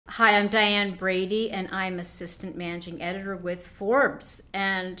Hi, I'm Diane Brady, and I'm Assistant Managing Editor with Forbes.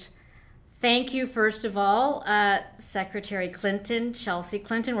 And thank you, first of all, Secretary Clinton, Chelsea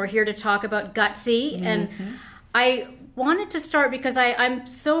Clinton. We're here to talk about Gutsy. Mm-hmm. And I wanted to start because I'm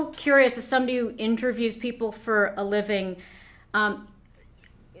so curious, as somebody who interviews people for a living,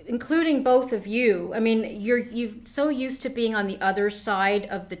 including both of you. I mean, you're so used to being on the other side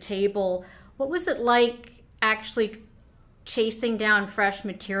of the table. What was it like actually chasing down fresh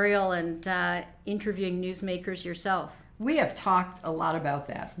material and interviewing newsmakers yourself? We have talked a lot about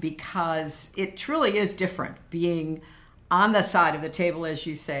that because it truly is different being on the side of the table, as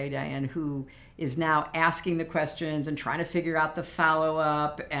you say, Diane, who is now asking the questions and trying to figure out the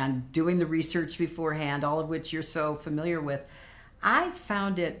follow-up and doing the research beforehand, all of which you're so familiar with. I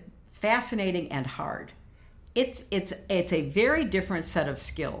found it fascinating and hard. It's a very different set of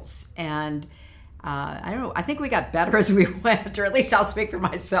skills, and I don't know, I think we got better as we went, or at least I'll speak for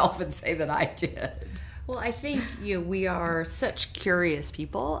myself and say that I did. Well, I think we are such curious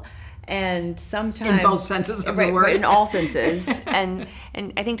people, and sometimes in both senses of the word, in all senses. and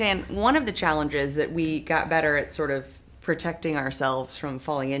I think, Diane, one of the challenges that we got better at sort of protecting ourselves from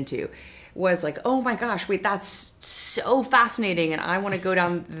falling into was like, oh my gosh, wait, that's so fascinating, and I want to go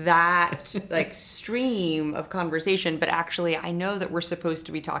down that like stream of conversation, but actually I know that we're supposed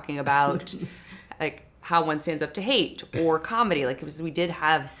to be talking about like how one stands up to hate or comedy, like, because we did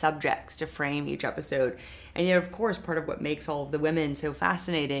have subjects to frame each episode. And yet, of course, part of what makes all of the women so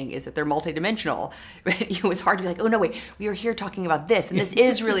fascinating is that they're multidimensional. It was hard to be like, oh no, wait, we are here talking about this, and this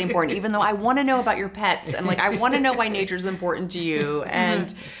is really important, even though I want to know about your pets, and like I want to know why nature's important to you,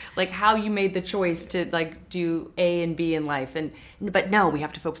 and like how you made the choice to like do A and B in life. But no, we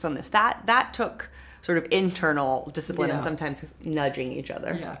have to focus on this. That took sort of internal discipline and sometimes nudging each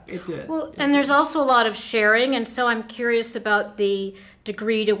other. Yeah, it did. Well, and there's also a lot of sharing, and so I'm curious about the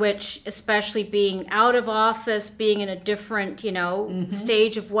degree to which, especially being out of office, being in a different,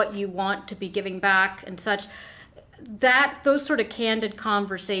 stage of what you want to be giving back and such, that those sort of candid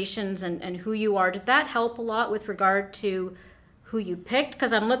conversations and who you are, did that help a lot with regard to who you picked?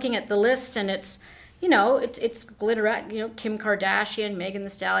 Because I'm looking at the list and it's glitter, Kim Kardashian, Megan Thee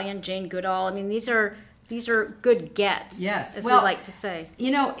Stallion, Jane Goodall. I mean, these are good gets, yes, as we like to say.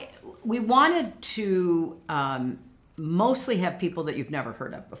 We wanted to mostly have people that you've never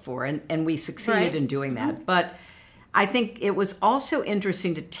heard of before, and we succeeded in doing that. Mm-hmm. But I think it was also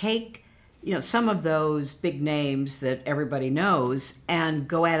interesting to take, some of those big names that everybody knows and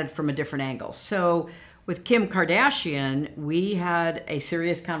go at it from a different angle. So with Kim Kardashian, we had a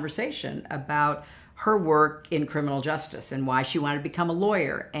serious conversation about her work in criminal justice and why she wanted to become a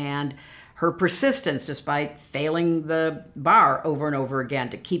lawyer, and her persistence despite failing the bar over and over again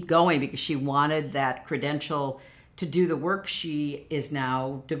to keep going because she wanted that credential to do the work she is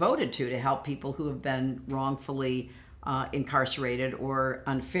now devoted to help people who have been wrongfully incarcerated or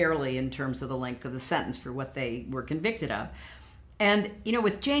unfairly in terms of the length of the sentence for what they were convicted of. And,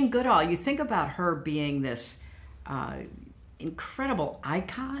 with Jane Goodall, you think about her being this incredible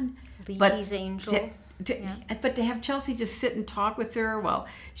icon. Leakey's angel. But to have Chelsea just sit and talk with her while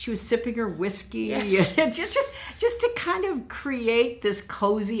she was sipping her whiskey, yes. just to kind of create this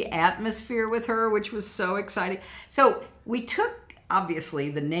cozy atmosphere with her, which was so exciting. So we took, obviously,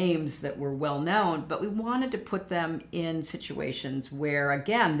 the names that were well known, but we wanted to put them in situations where,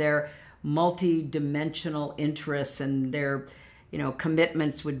 again, their multi-dimensional interests and their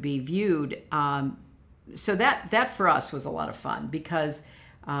commitments would be viewed. So that for us was a lot of fun because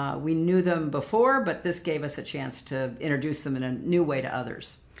we knew them before, but this gave us a chance to introduce them in a new way to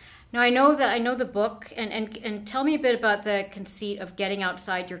others. Now, I know the book, and tell me a bit about the conceit of getting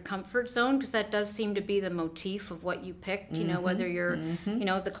outside your comfort zone, because that does seem to be the motif of what you picked, whether you're,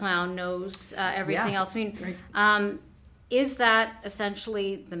 the clown knows everything else. I mean, is that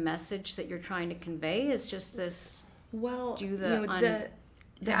essentially the message that you're trying to convey? Is just this, the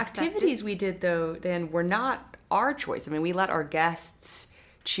activities we did, though, Dan, were not our choice. I mean, we let our guests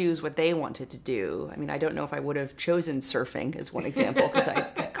choose what they wanted to do. I mean, I don't know if I would have chosen surfing as one example, because I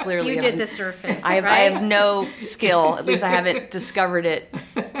clearly you did the surfing. I have no skill. At least I haven't discovered it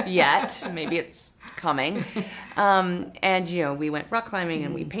yet. Maybe it's coming. And we went rock climbing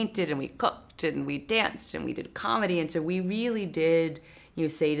and we painted and we cooked and we danced and we did comedy. And so we really did,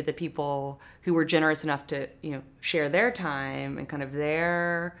 say to the people who were generous enough to, share their time and kind of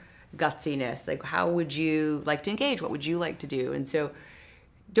their gutsiness, like, how would you like to engage? What would you like to do? And so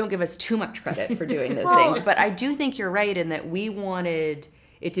don't give us too much credit for doing those things. But I do think you're right in that we wanted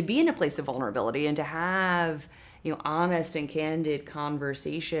it to be in a place of vulnerability and to have, honest and candid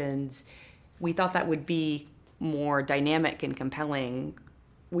conversations. We thought that would be more dynamic and compelling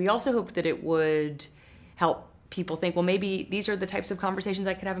we also hoped that it would help people think, well, maybe these are the types of conversations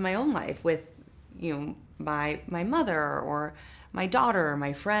I could have in my own life with, my mother or my daughter or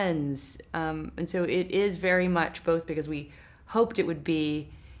my friends. And so it is very much both because we hoped it would be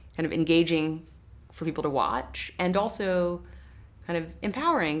kind of engaging for people to watch and also kind of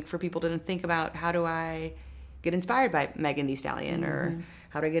empowering for people to then think about, how do I get inspired by Megan Thee Stallion, or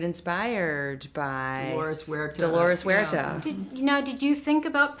how do I get inspired by Dolores Huerta. Yeah. Did you think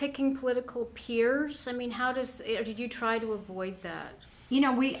about picking political peers? I mean, did you try to avoid that?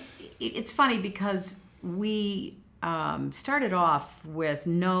 It's funny because we started off with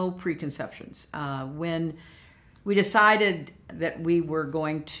no preconceptions. When we decided that we were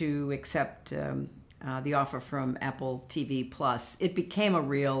going to accept the offer from Apple TV Plus, it became a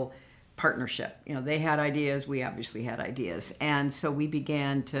real partnership. They had ideas, we obviously had ideas, and so we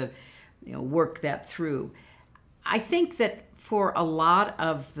began to work that through. I think that for a lot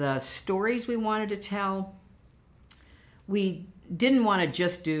of the stories we wanted to tell, we didn't want to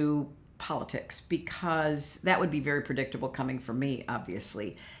just do politics, because that would be very predictable coming from me,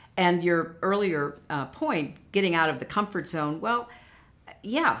 obviously. And your earlier point, getting out of the comfort zone, well,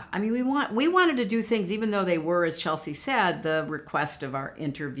 yeah, I mean, we wanted to do things, even though they were, as Chelsea said, the request of our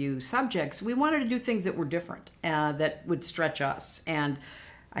interview subjects. We wanted to do things that were different, that would stretch us. And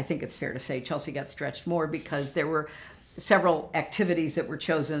I think it's fair to say Chelsea got stretched more, because there were several activities that were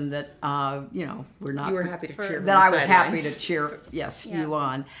chosen that were not. You were happy to cheer. That I was happy to cheer. Yes, you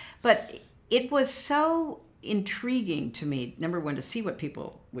on. But it was so intriguing to me. Number one, to see what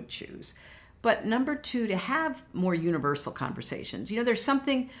people would choose. But number two, to have more universal conversations. There's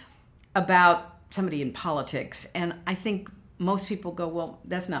something about somebody in politics, and I think most people go, well,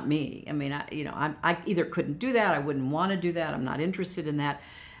 that's not me. I mean, I either couldn't do that, I wouldn't want to do that, I'm not interested in that.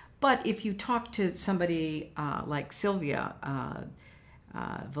 But if you talk to somebody like Sylvia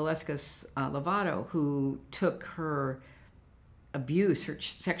Valescas Lovato, who took her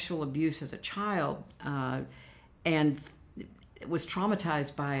sexual abuse as a child, and was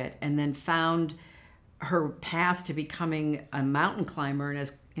traumatized by it, and then found her path to becoming a mountain climber, and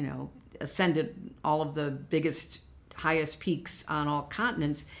has ascended all of the biggest, highest peaks on all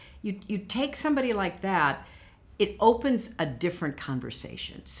continents. You take somebody like that, it opens a different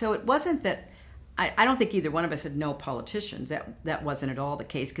conversation. So it wasn't that I don't think either one of us had no politicians. That wasn't at all the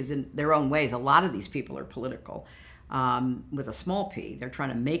case, because in their own ways, a lot of these people are political with a small p. They're trying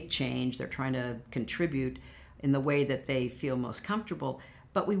to make change. They're trying to contribute in the way that they feel most comfortable.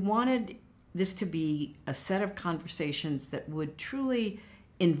 But we wanted this to be a set of conversations that would truly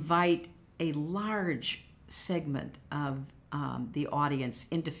invite a large segment of the audience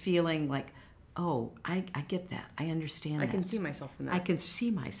into feeling like, oh, I get that. I understand that. I can see myself in that. I can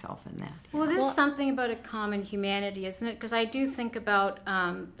see myself in that. Well, it is something about a common humanity, isn't it? Because I do think about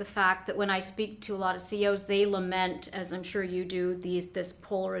the fact that when I speak to a lot of CEOs, they lament, as I'm sure you do, this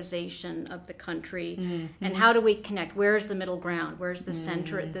polarization of the country. Mm-hmm. And how do we connect? Where's the middle ground? Where's the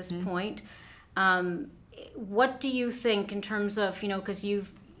center at this point? What do you think in terms of, because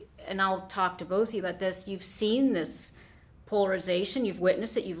and I'll talk to both of you about this, you've seen this polarization, you've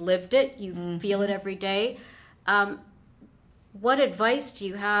witnessed it, you've lived it, you feel it every day. What advice do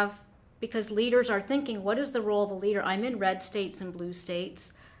you have? Because leaders are thinking, what is the role of a leader? I'm in red states and blue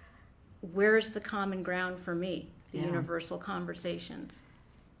states. Where's the common ground for me? The universal conversations.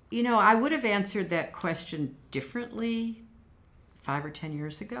 I would have answered that question differently 5 or 10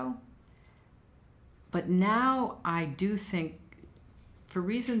 years ago. But now I do think, for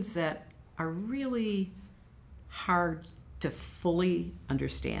reasons that are really hard to fully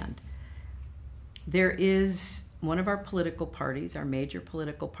understand, there is one of our political parties, our major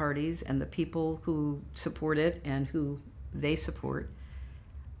political parties, and the people who support it and who they support,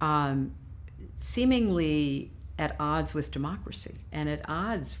 seemingly at odds with democracy and at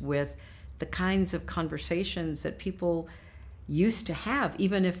odds with the kinds of conversations that people used to have,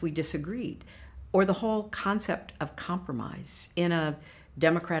 even if we disagreed, or the whole concept of compromise in a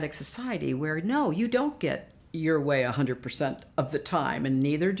democratic society where, no, you don't get your way 100% of the time, and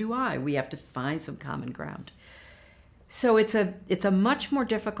neither do I. We have to find some common ground. So it's a much more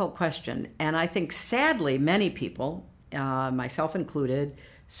difficult question, and I think sadly many people, myself included,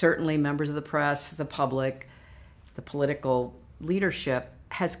 certainly members of the press, the public, the political leadership,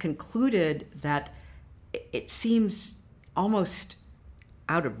 has concluded that it seems almost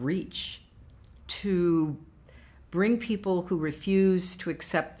out of reach to bring people who refuse to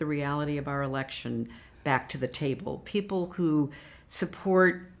accept the reality of our election back to the table, people who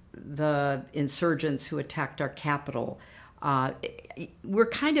support the insurgents who attacked our Capitol. We're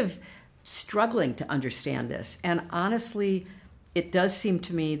kind of struggling to understand this. And honestly, it does seem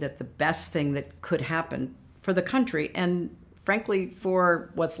to me that the best thing that could happen for the country, and frankly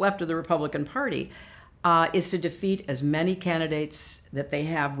for what's left of the Republican Party, is to defeat as many candidates that they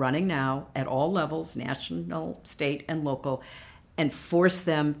have running now at all levels, national, state, and local, and force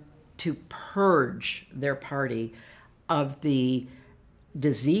them to purge their party of the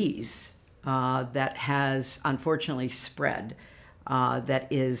disease that has unfortunately spread, that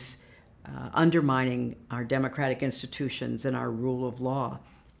is undermining our democratic institutions and our rule of law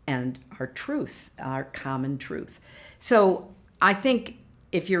and our truth, our common truth. So I think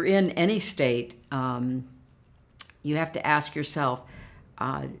if you're in any state, you have to ask yourself,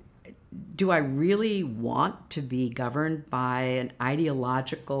 do I really want to be governed by an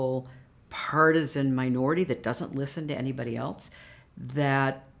ideological, partisan minority that doesn't listen to anybody else,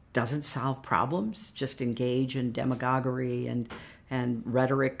 that doesn't solve problems, just engage in demagoguery and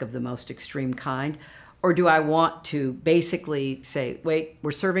rhetoric of the most extreme kind? Or do I want to basically say, wait,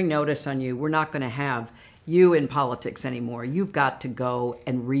 we're serving notice on you. We're not going to have you in politics anymore. You've got to go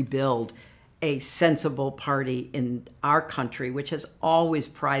and rebuild a sensible party in our country, which has always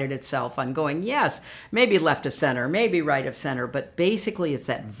prided itself on going, yes, maybe left of center, maybe right of center, but basically it's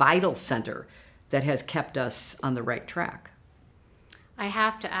that vital center that has kept us on the right track. I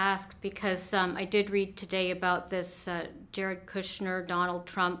have to ask because I did read today about this Jared Kushner, Donald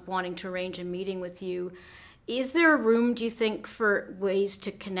Trump wanting to arrange a meeting with you. Is there a room, do you think, for ways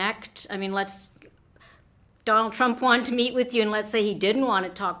to connect? I mean, Donald Trump wanted to meet with you, and let's say he didn't want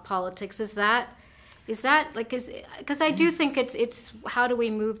to talk politics. Is that like, because I do think it's how do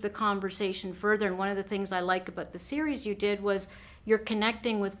we move the conversation further? And one of the things I like about the series you did was you're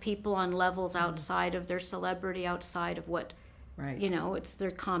connecting with people on levels outside of their celebrity, outside of what, right. It's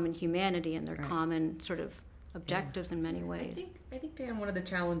their common humanity and their common sort of objectives in many ways. I think, Dan, one of the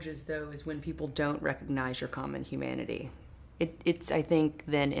challenges, though, is when people don't recognize your common humanity. It's, I think,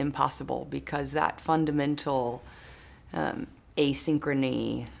 then impossible, because that fundamental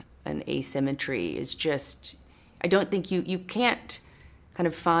asynchrony and asymmetry is just, I don't think you can't kind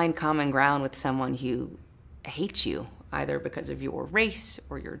of find common ground with someone who hates you, either because of your race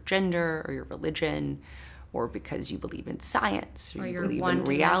or your gender or your religion, or because you believe in science or you believe in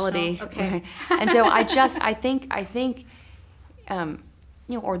reality. Okay. And so I think,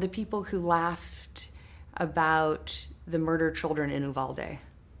 or the people who laughed about the murdered children in Uvalde.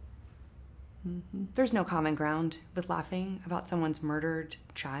 Mm-hmm. There's no common ground with laughing about someone's murdered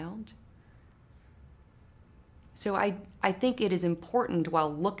child. So I think it is important,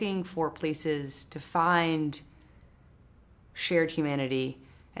 while looking for places to find shared humanity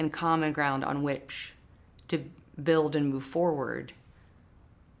and common ground on which to build and move forward,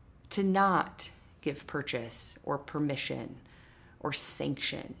 to not give purchase or permission or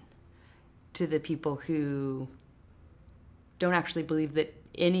sanction to the people who don't actually believe that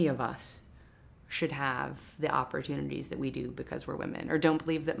any of us should have the opportunities that we do because we're women, or don't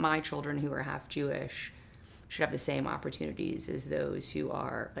believe that my children who are half Jewish should have the same opportunities as those who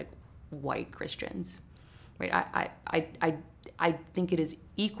are like white Christians. Right? I think it is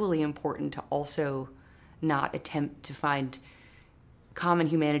equally important to also not attempt to find common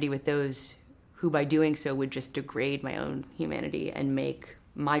humanity with those who, by doing so, would just degrade my own humanity and make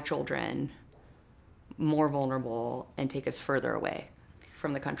my children more vulnerable and take us further away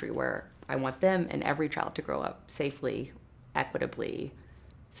from the country where I want them and every child to grow up safely, equitably,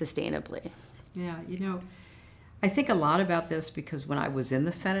 sustainably. Yeah, I think a lot about this because when I was in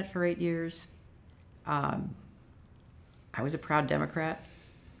the Senate for 8 years, I was a proud Democrat,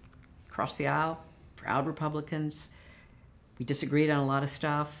 across the aisle, proud Republicans. We disagreed on a lot of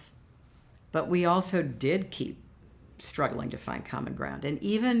stuff, but we also did keep struggling to find common ground. And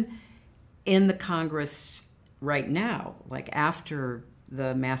even in the Congress right now, like after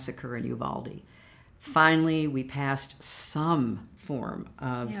the massacre in Uvalde, finally we passed some form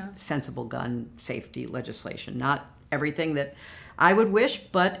of sensible gun safety legislation. Not everything that I would wish,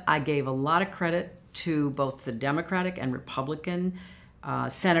 but I gave a lot of credit to both the Democratic and Republican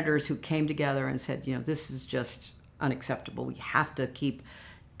senators who came together and said, this is just unacceptable. We have to keep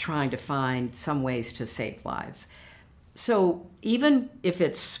trying to find some ways to save lives. So even if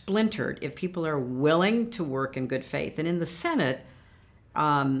it's splintered, if people are willing to work in good faith, and in the Senate,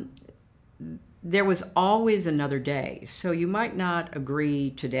 there was always another day. So you might not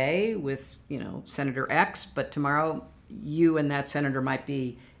agree today with, Senator X, but tomorrow you and that senator might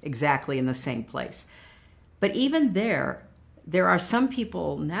be exactly in the same place. But even there are some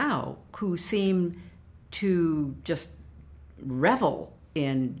people now who seem to just revel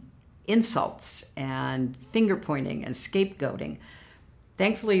in insults and finger pointing and scapegoating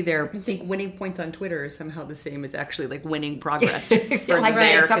thankfully they're. I think winning points on Twitter is somehow the same as actually like winning progress for like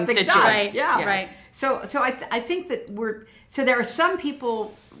their something constituents. done. Right. Yeah. Yes. Right. So I think that there are some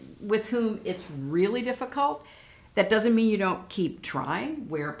people with whom it's really difficult. That doesn't mean you don't keep trying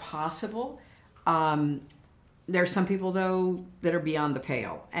where possible. There are some people, though, that are beyond the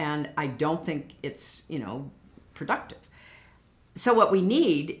pale, and I don't think it's, productive. So what we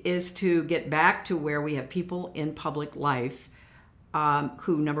need is to get back to where we have people in public life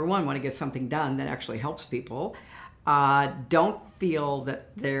who, number one, want to get something done that actually helps people, don't feel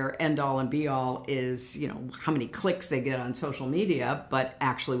that their end-all and be-all is, how many clicks they get on social media, but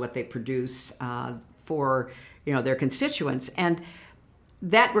actually what they produce for, their constituents. And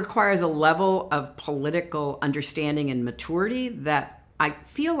that requires a level of political understanding and maturity that I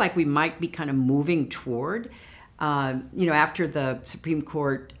feel like we might be kind of moving toward. After the Supreme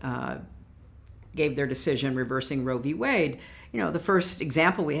Court gave their decision reversing Roe v. Wade, the first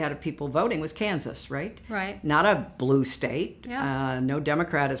example we had of people voting was Kansas, right? Right. Not a blue state. Yeah. No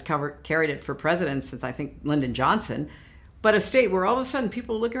Democrat has carried it for president since, I think, Lyndon Johnson. But a state where all of a sudden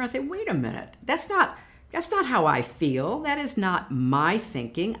people look around and say, wait a minute, that's not how I feel. That is not my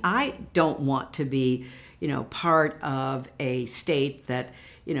thinking. I don't want to be, part of a state that,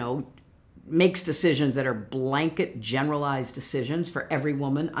 makes decisions that are blanket, generalized decisions for every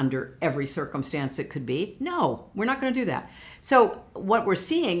woman under every circumstance it could be. No, we're not going to do that. So what we're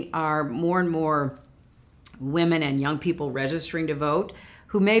seeing are more and more women and young people registering to vote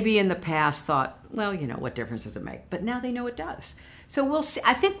who maybe in the past thought, well, what difference does it make? But now they know it does. So we'll see.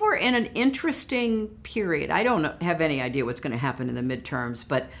 I think we're in an interesting period. I don't have any idea what's going to happen in the midterms,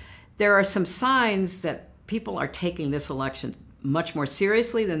 but there are some signs that people are taking this election much more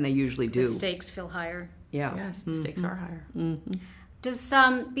seriously than they usually do. The stakes feel higher. Yeah. Yes, the stakes are higher. Mm-hmm. Does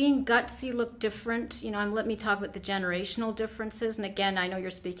being gutsy look different? Let me talk about the generational differences. And again, I know you're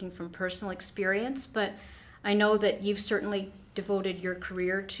speaking from personal experience, but I know that you've certainly devoted your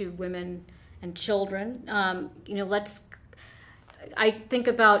career to women and children. I think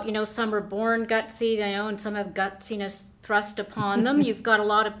about, some are born gutsy, and some have gutsiness thrust upon them. You've got a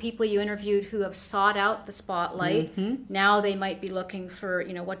lot of people you interviewed who have sought out the spotlight. Mm-hmm. Now they might be looking for,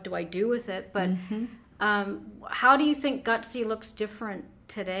 what do I do with it? But how do you think gutsy looks different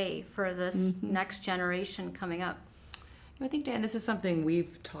today for this next generation coming up? I think, Dan, this is something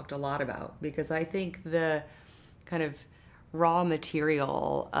we've talked a lot about, because I think the kind of raw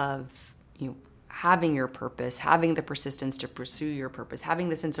material of, having your purpose, having the persistence to pursue your purpose, having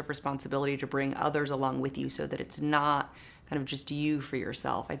the sense of responsibility to bring others along with you so that it's not kind of just you for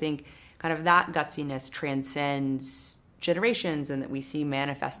yourself. I think kind of that gutsiness transcends generations, and that we see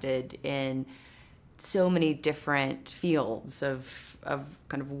manifested in so many different fields of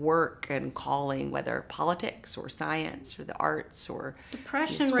kind of work and calling, whether politics or science or the arts or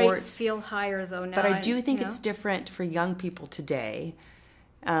depression sports. Rates feel higher though now. But I do think it's different for young people today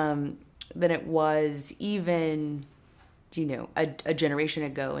than it was even, a generation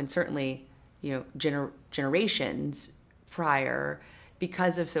ago, and certainly, generations prior,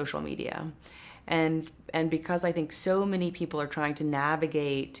 because of social media, and because I think so many people are trying to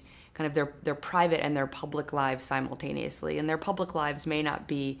navigate kind of their private and their public lives simultaneously, and their public lives may not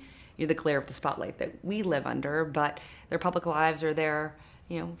be the glare of the spotlight that we live under, but their public lives are their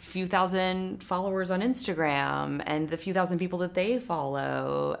few thousand followers on Instagram and the few thousand people that they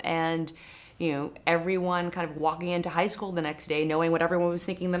follow, and everyone kind of walking into high school the next day knowing what everyone was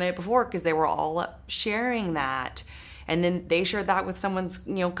thinking the night before because they were all sharing that. And then they shared that with someone's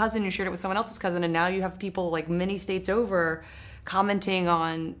cousin who shared it with someone else's cousin, and now you have people like many states over commenting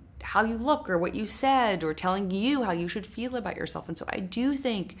on how you look or what you said or telling you how you should feel about yourself. And so I do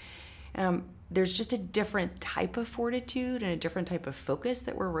think there's just a different type of fortitude and a different type of focus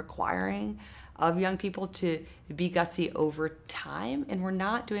that we're requiring of young people to be gutsy over time. And we're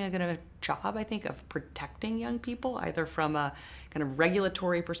not doing a good job, I think, of protecting young people, either from a kind of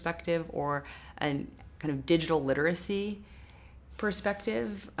regulatory perspective or a kind of digital literacy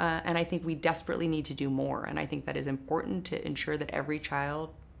perspective. And I think we desperately need to do more. And I think that is important to ensure that every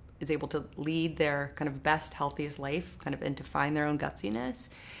child is able to lead their kind of best, healthiest life, kind of, and to find their own gutsiness,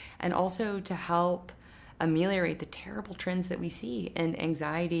 and also to help ameliorate the terrible trends that we see in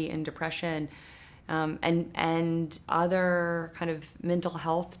anxiety and depression, and other kind of mental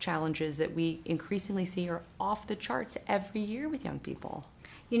health challenges that we increasingly see are off the charts every year with young people.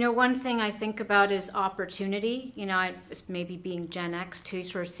 One thing I think about is opportunity. It's maybe being Gen X too,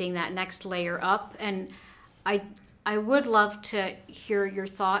 sort of seeing that next layer up. And I would love to hear your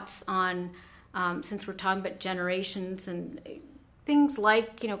thoughts on, since we're talking about generations and things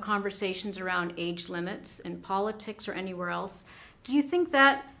like, conversations around age limits in politics or anywhere else. do you think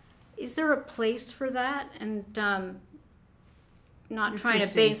that, is there a place for that? And not trying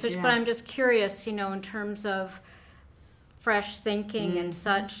to bait and switch, but I'm just curious, you know, in terms of fresh thinking and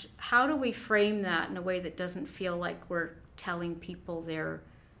such, how do we frame that in a way that doesn't feel like we're telling people they're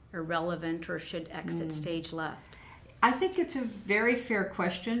irrelevant or should exit stage left? I think it's a very fair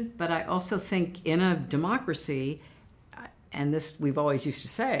question, but I also think in a democracy, and this we've always used to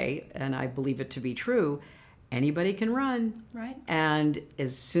say, and I believe it to be true, anybody can run. Right. And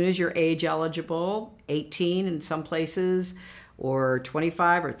as soon as you're age eligible, 18 in some places, or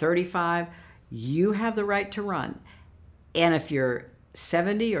 25 or 35, you have the right to run. And if you're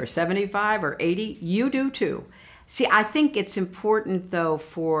 70 or 75 or 80, you do too. See, I think it's important, though,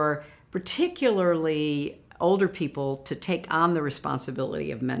 for particularly older people to take on the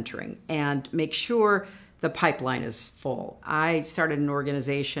responsibility of mentoring and make sure the pipeline is full. I started an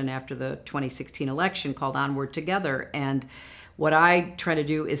organization after the 2016 election called Onward Together, and what I try to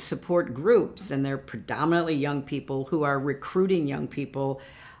do is support groups, and they're predominantly young people who are recruiting young people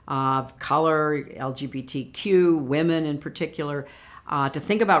of color, LGBTQ, women in particular, to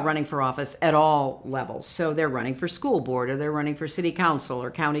think about running for office at all levels. So they're running for school board, or they're running for city council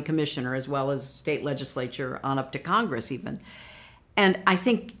or county commissioner, as well as state legislature on up to Congress even. And I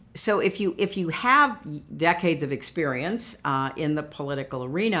think, so if you have decades of experience in the political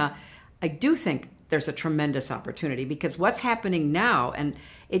arena, I do think there's a tremendous opportunity, because what's happening now, and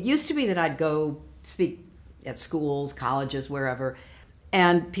it used to be that I'd go speak at schools, colleges, wherever,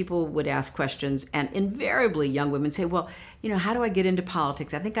 and people would ask questions, and invariably young women say, well, you know, how do I get into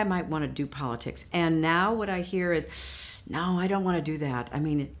politics? I think I might want to do politics. And now what I hear is, no, I don't want to do that. I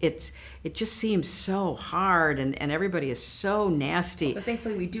mean, it just seems so hard, and everybody is so nasty. But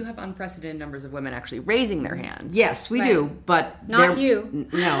thankfully, we do have unprecedented numbers of women actually raising their hands. Yes, we do, but not you.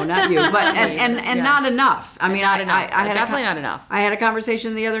 No, not you. But and yes. Not enough. I mean, I had definitely not enough. I had a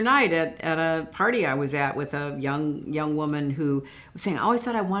conversation the other night at a party I was at with a young woman who was saying, "Oh, I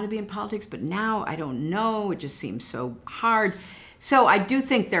thought I wanted to be in politics, but now I don't know. It just seems so hard." So I do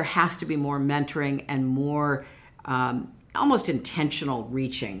think there has to be more mentoring and more almost intentional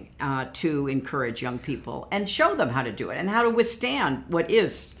reaching to encourage young people and show them how to do it and how to withstand what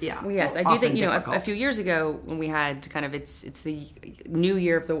is, Well, yes, I do think, you know, a few years ago when we had kind of, it's the new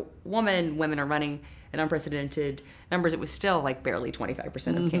year of the women are running at unprecedented numbers. It was still like barely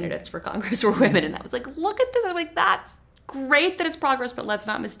 25% of candidates for Congress were women. And that was like, look at this. I'm like, that's great that it's progress, but let's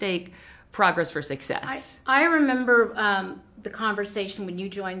not mistake progress for success. I remember the conversation when you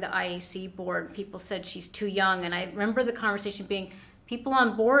joined the IAC board. People said she's too young, and I remember the conversation being, people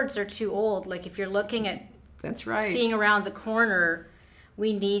on boards are too old. Like, if you're looking at that's right, seeing around the corner,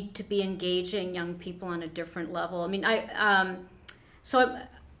 we need to be engaging young people on a different level. I mean,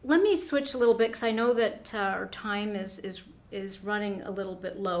 let me switch a little bit, because I know that our time is running a little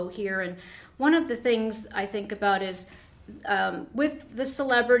bit low here, and one of the things I think about is with the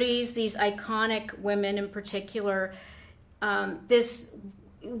celebrities, these iconic women in particular, this,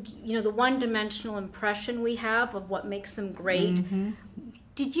 you know, the one-dimensional impression we have of what makes them great.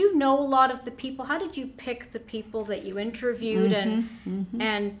 Did you know a lot of the people? How did you pick the people that you interviewed?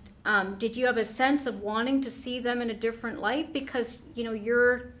 And did you have a sense of wanting to see them in a different light? Because, you know,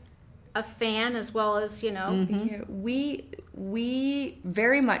 you're a fan as well as, you know. Yeah, we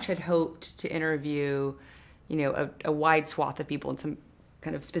very much had hoped to interview, you know, a wide swath of people and some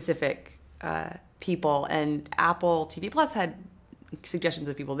kind of specific people, and Apple TV Plus had suggestions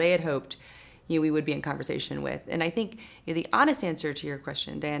of people they had hoped, you know, we would be in conversation with. And I think, you know, the honest answer to your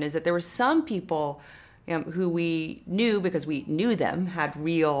question, Diane, is that there were some people who we knew because we knew them had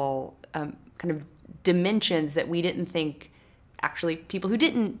real kind of dimensions that we didn't think actually people who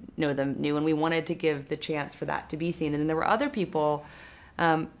didn't know them knew, and we wanted to give the chance for that to be seen. And then there were other people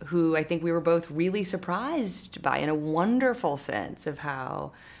who I think we were both really surprised by, in a wonderful sense of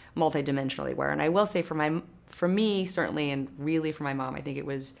how multidimensional they were. And I will say for me certainly, and really for my mom, I think it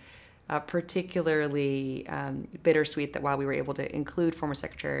was particularly bittersweet that while we were able to include former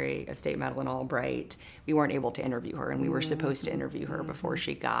Secretary of State Madeleine Albright, we weren't able to interview her, and we were supposed to interview her before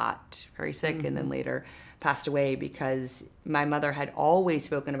she got very sick and then later passed away, because my mother had always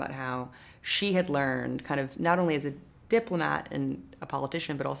spoken about how she had learned, kind of not only as a diplomat and a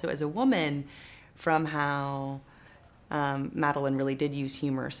politician, but also as a woman, from how Madeleine really did use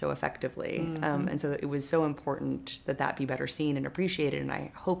humor so effectively. And so it was so important that be better seen and appreciated, and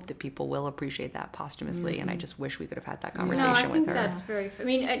I hope that people will appreciate that posthumously, and I just wish we could have had that conversation with her. I think that's very, I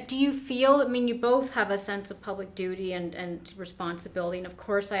mean, do you feel, I mean, you both have a sense of public duty and responsibility, and of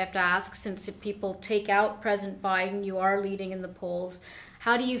course I have to ask, since if people take out President Biden, you are leading in the polls,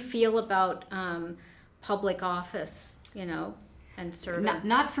 how do you feel about public office, you know, and serving.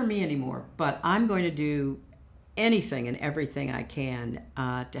 Not for me anymore, but I'm going to do anything and everything I can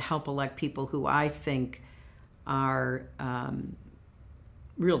to help elect people who I think are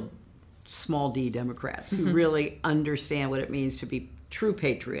real small d Democrats, who really understand what it means to be true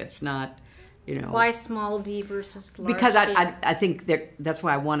patriots, not, Why small d versus large because d? I think that's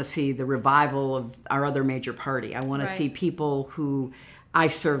why I want to see the revival of our other major party. I want to see people who I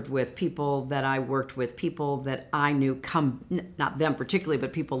served with, people that I worked with, people that I knew not them particularly,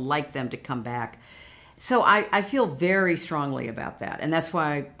 but people like them to come back. So I feel very strongly about that. And that's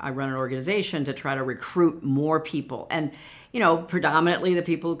why I run an organization to try to recruit more people. And, predominantly the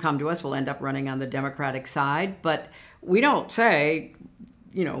people who come to us will end up running on the Democratic side. But we don't say,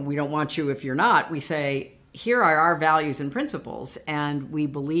 we don't want you if you're not. We say, here are our values and principles, and we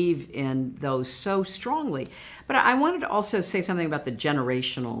believe in those so strongly. But I wanted to also say something about the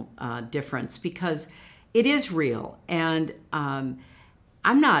generational difference, because it is real. And I'm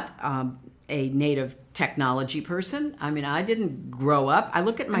not a native technology person. I mean, I didn't grow up. I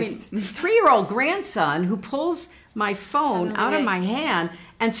look at my 3-year-old grandson who pulls my phone out of my hand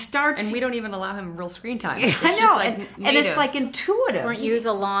and starts... And we don't even allow him real screen time. I know, and it's like intuitive. Weren't you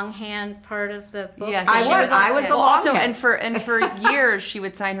the longhand part of the book? Yes, I was the longhand. And for years, she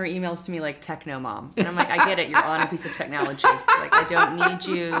would sign her emails to me like Techno Mom. And I'm like, I get it, you're on a piece of technology. Like, I don't need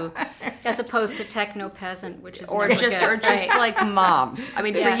you. As opposed to Techno Peasant, which is just like Mom. I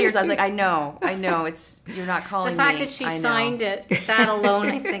mean, for years, I was like, I know, it's, you're not calling me. The fact that she signed it, that alone,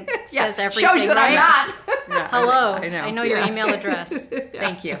 I think, says everything. Shows that I'm not. Yeah, hello. I know your email address.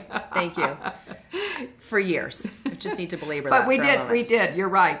 Thank you. For years. I just need to belabor that. But we did. You're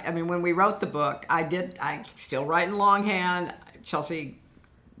right. I mean, when we wrote the book, I still write in longhand. Chelsea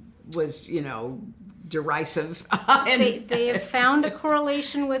was, derisive. They have found a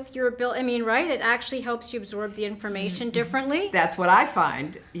correlation with your ability. I mean, right? It actually helps you absorb the information differently. That's what I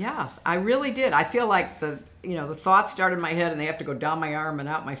find. Yeah, I really did. I feel like the thoughts start in my head and they have to go down my arm and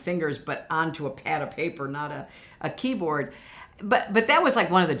out my fingers, but onto a pad of paper, not a keyboard. But that was like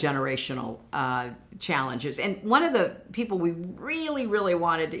one of the generational challenges. And one of the people we really, really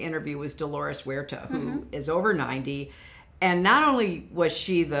wanted to interview was Dolores Huerta, who is over 90. And not only was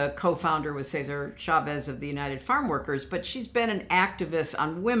she the co-founder with Cesar Chavez of the United Farm Workers, but she's been an activist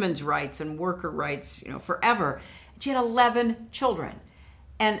on women's rights and worker rights, forever. She had 11 children.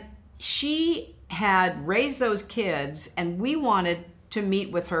 And she had raised those kids, and we wanted to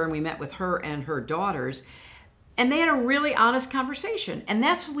meet with her, and we met with her and her daughters. And they had a really honest conversation. And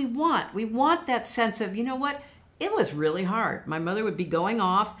that's what we want. We want that sense of, what? It was really hard. My mother would be going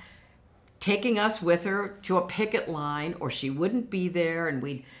off, taking us with her to a picket line, or she wouldn't be there, and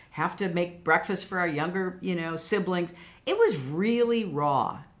we'd have to make breakfast for our younger, siblings. It was really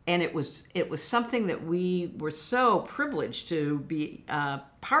raw, and it was something that we were so privileged to be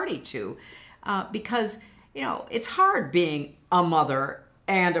party to, because it's hard being a mother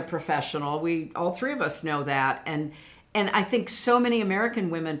and a professional. All three of us know that, and I think so many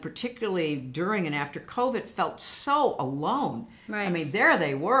American women, particularly during and after COVID, felt so alone. Right. I mean, there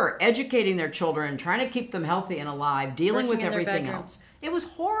they were, educating their children, trying to keep them healthy and alive, dealing with everything else. It was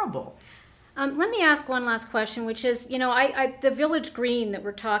horrible. Let me ask one last question, which is, the Village Green that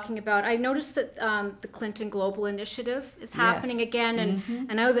we're talking about, I noticed that the Clinton Global Initiative is happening again,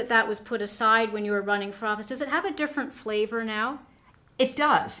 and I know that was put aside when you were running for office. Does it have a different flavor now? It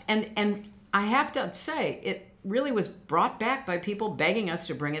does, and I have to say, it really was brought back by people begging us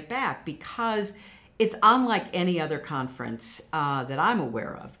to bring it back, because it's unlike any other conference that I'm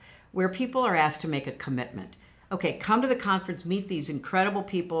aware of, where people are asked to make a commitment. Okay, come to the conference, meet these incredible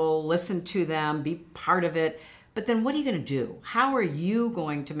people, listen to them, be part of it, but then what are you going to do? How are you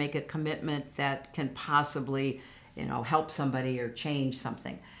going to make a commitment that can possibly, help somebody or change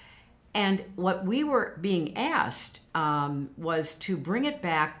something? And what we were being asked was to bring it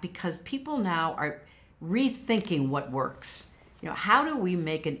back, because people now are rethinking what works. How do we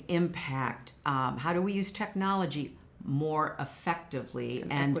make an impact? How do we use technology more effectively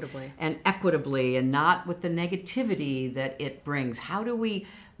and equitably, and not with the negativity that it brings? How do we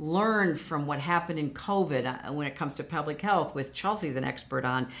learn from what happened in COVID when it comes to public health, which Chelsea's an expert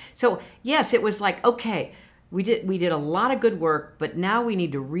on? So yes, it was like, okay, we did a lot of good work, but now we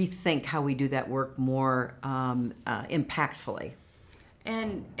need to rethink how we do that work more impactfully.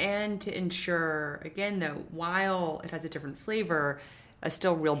 And to ensure, again, though, while it has a different flavor, a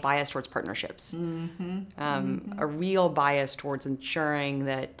still real bias towards partnerships. A real bias towards ensuring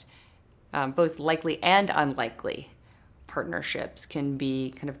that both likely and unlikely partnerships can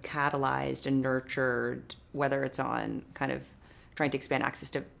be kind of catalyzed and nurtured, whether it's on kind of trying to expand access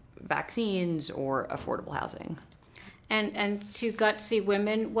to vaccines or affordable housing. And to gutsy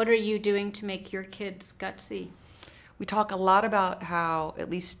women, what are you doing to make your kids gutsy? We talk a lot about how, at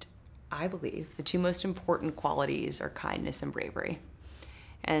least I believe, the two most important qualities are kindness and bravery.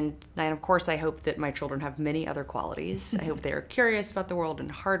 And of course, I hope that my children have many other qualities. I hope they are curious about the world and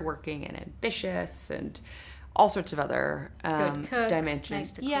hardworking and ambitious and all sorts of other Good cooks, dimensions.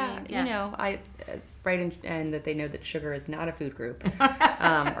 nice to yeah, clean. Yeah, you know, right, and that they know that sugar is not a food group,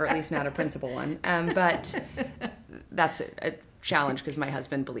 or at least not a principal one. But that's a challenge because my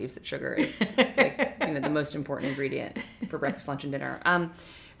husband believes that sugar is like, you know, the most important ingredient for breakfast, lunch, and dinner.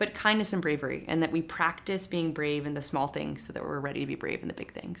 But kindness and bravery, and that we practice being brave in the small things so that we're ready to be brave in the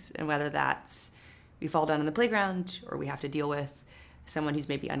big things. And whether that's we fall down on the playground or we have to deal with someone who's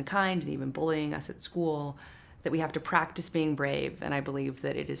maybe unkind and even bullying us at school, that we have to practice being brave. And I believe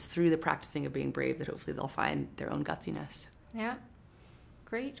that it is through the practicing of being brave that hopefully they'll find their own gutsiness. Yeah.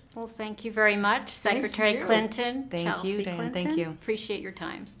 Great. Well, thank you very much, Secretary Clinton. Thank you, Diane. Clinton. Thank you. Appreciate your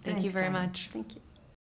time. Thank you very much. Thank you.